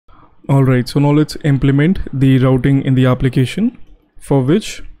Alright, so now let's implement the routing in the application, for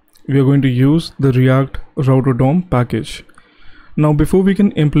which we are going to use the React Router DOM package. Now before we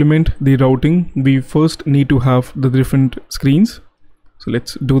can implement the routing, we first need to have the different screens. So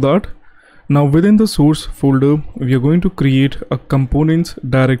let's do that. Now within the source folder, we are going to create a components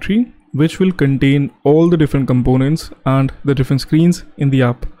directory which will contain all the different components and the different screens in the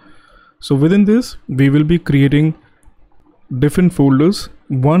app. So within this, we will be creating different folders,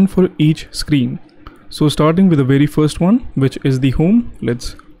 one for each screen. So starting with the very first one, which is the home,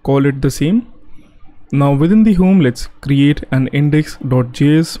 let's call it the same. Now within the home, let's create an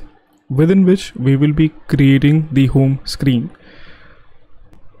index.js within which we will be creating the home screen.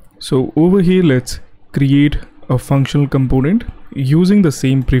 So over here, let's create a functional component using the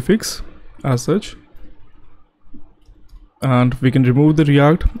same prefix as such. And we can remove the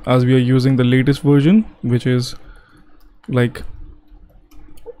React as we are using the latest version, which is like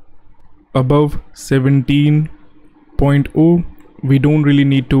above 17.0. We don't really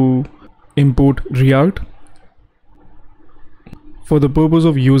need to import React for the purpose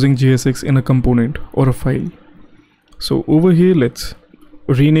of using JSX in a component or a file. So over here, let's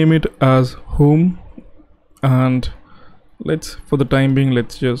rename it as home, and for the time being,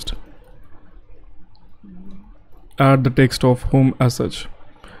 let's just add the text of home as such.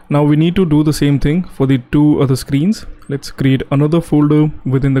 Now we need to do the same thing for the two other screens. Let's create another folder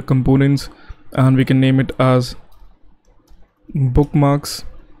within the components, and we can name it as bookmarks,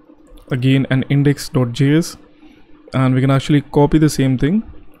 again an index.js, and we can actually copy the same thing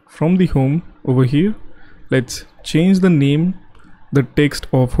from the home over here. Let's change the name, the text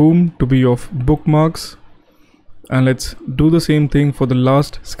of home, to be of bookmarks, and let's do the same thing for the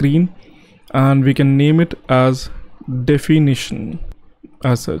last screen, and we can name it as definition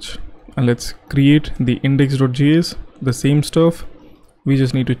as such. And let's create the index.js, the same stuff. We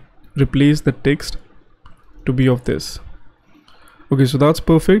just need to replace the text to be of this. Okay, so that's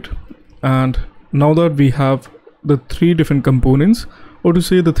perfect. And now that we have the three different components, or to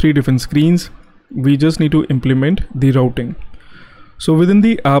say the three different screens, we just need to implement the routing. So within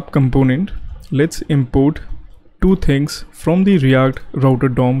the app component, let's import two things from the React Router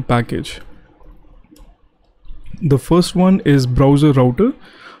DOM package. The first one is browser router.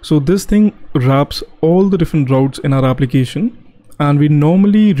 So this thing wraps all the different routes in our application, and we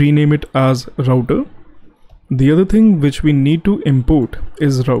normally rename it as router. The other thing which we need to import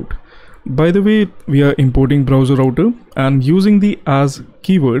is route. By the way, we are importing browser router, and using the as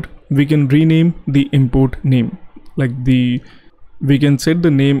keyword, we can rename the import name. We can set the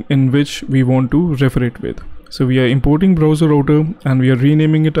name in which we want to refer it with. So we are importing browser router and we are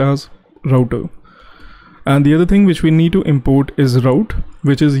renaming it as router. And the other thing which we need to import is route,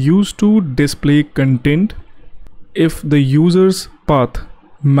 which is used to display content if the user's path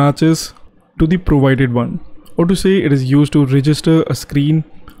matches to the provided one, or to say it is used to register a screen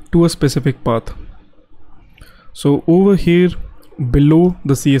to a specific path. So over here below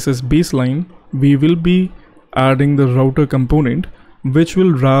the CSS baseline, we will be adding the router component, which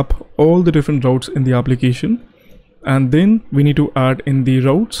will wrap all the different routes in the application. And then we need to add in the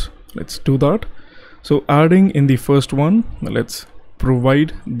routes. Let's do that. So adding in the first one, let's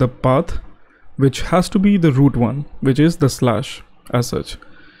provide the path, which has to be the root one, which is the slash as such.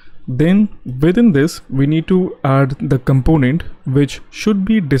 Then within this, we need to add the component which should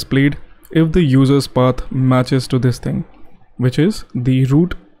be displayed if the user's path matches to this thing, which is the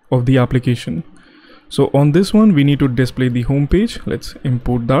root of the application. So on this one, we need to display the home page. Let's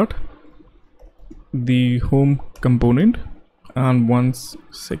import that, the home component, and 1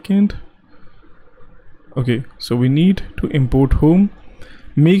 second. Okay, so we need to import home.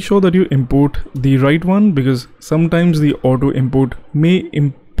 Make sure that you import the right one, because sometimes the auto import may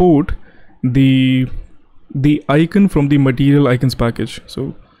import the icon from the material icons package.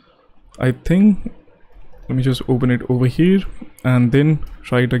 So I think, let me just open it over here and then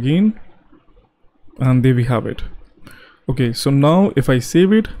try it again. And there we have it. Okay, so now if I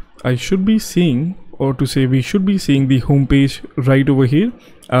save it, I should be seeing, or to say we should be seeing, the home page right over here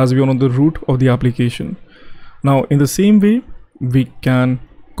as we are on the root of the application. Now in the same way, we can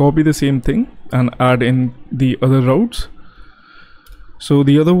copy the same thing and add in the other routes. So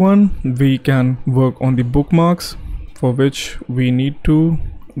the other one, we can work on the bookmarks, for which we need to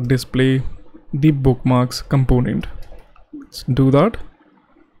display the bookmarks component. Let's do that.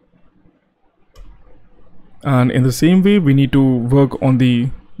 And in the same way, we need to work on the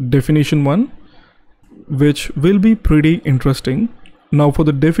definition one, which will be pretty interesting. Now for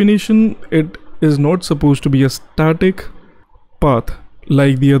the definition, it is not supposed to be a static path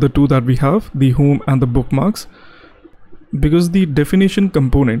like the other two that we have, the home and the bookmarks. because the definition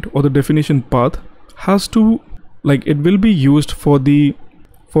component or the definition path has to, like, it will be used for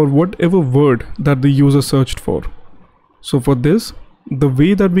whatever word that the user searched for. So for this, the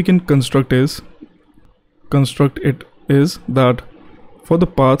way that we can construct it is that for the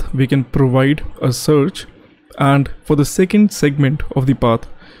path we can provide a search, and for the second segment of the path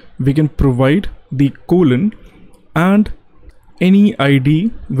we can provide the colon and any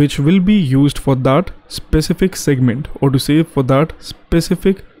ID which will be used for that specific segment, or to say for that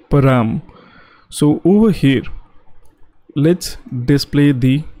specific param. So over here, let's display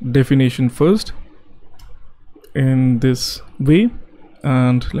the definition first in this way,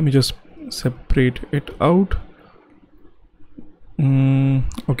 and let me just separate it out.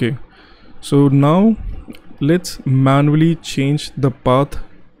 Okay, so now let's manually change the path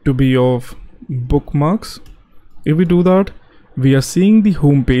to be of bookmarks. If we do that, we are seeing the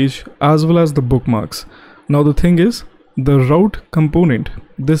home page as well as the bookmarks. Now the thing is, the route component,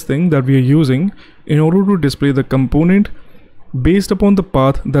 this thing that we are using in order to display the component based upon the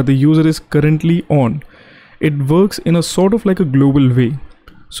path that the user is currently on, it works in a sort of like a global way.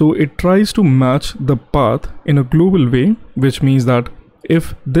 So it tries to match the path in a global way, which means that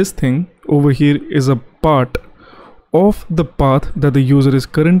if this thing over here is a part of the path that the user is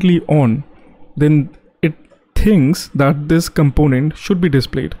currently on, then it thinks that this component should be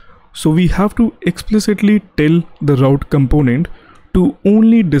displayed. So we have to explicitly tell the route component to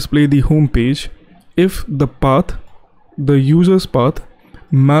only display the home page if the path, the user's path,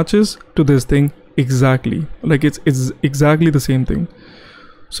 matches to this thing exactly, like it's exactly the same thing.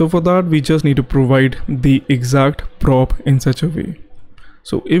 So for that, we just need to provide the exact prop in such a way.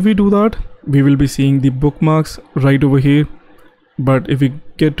 So if we do that, we will be seeing the bookmarks right over here. But if we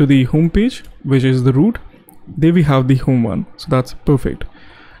get to the home page, which is the root, there we have the home one. So that's perfect.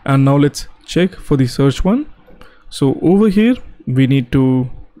 And now let's check for the search one. So over here, we need to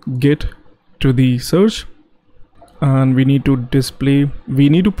get to the search, and we need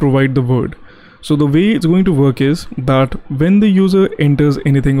to provide the word. So the way it's going to work is that when the user enters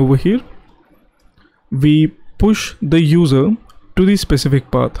anything over here, we push the user to the specific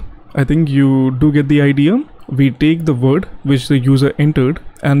path. I think you do get the idea. We take the word which the user entered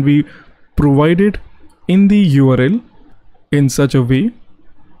and we provide it in the URL in such a way.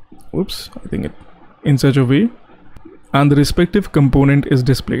 In such a way, and the respective component is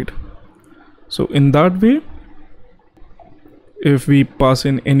displayed. So in that way, if we pass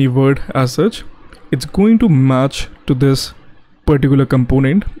in any word as such, it's going to match to this particular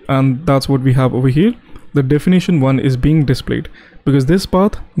component, and that's what we have over here. The definition one is being displayed because this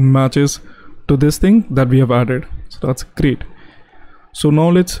path matches to this thing that we have added. So that's great. So now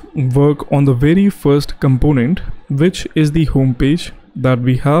let's work on the very first component, which is the home page that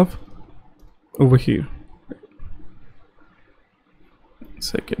we have over here.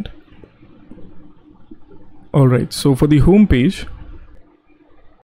 Second. Alright, so for the home page,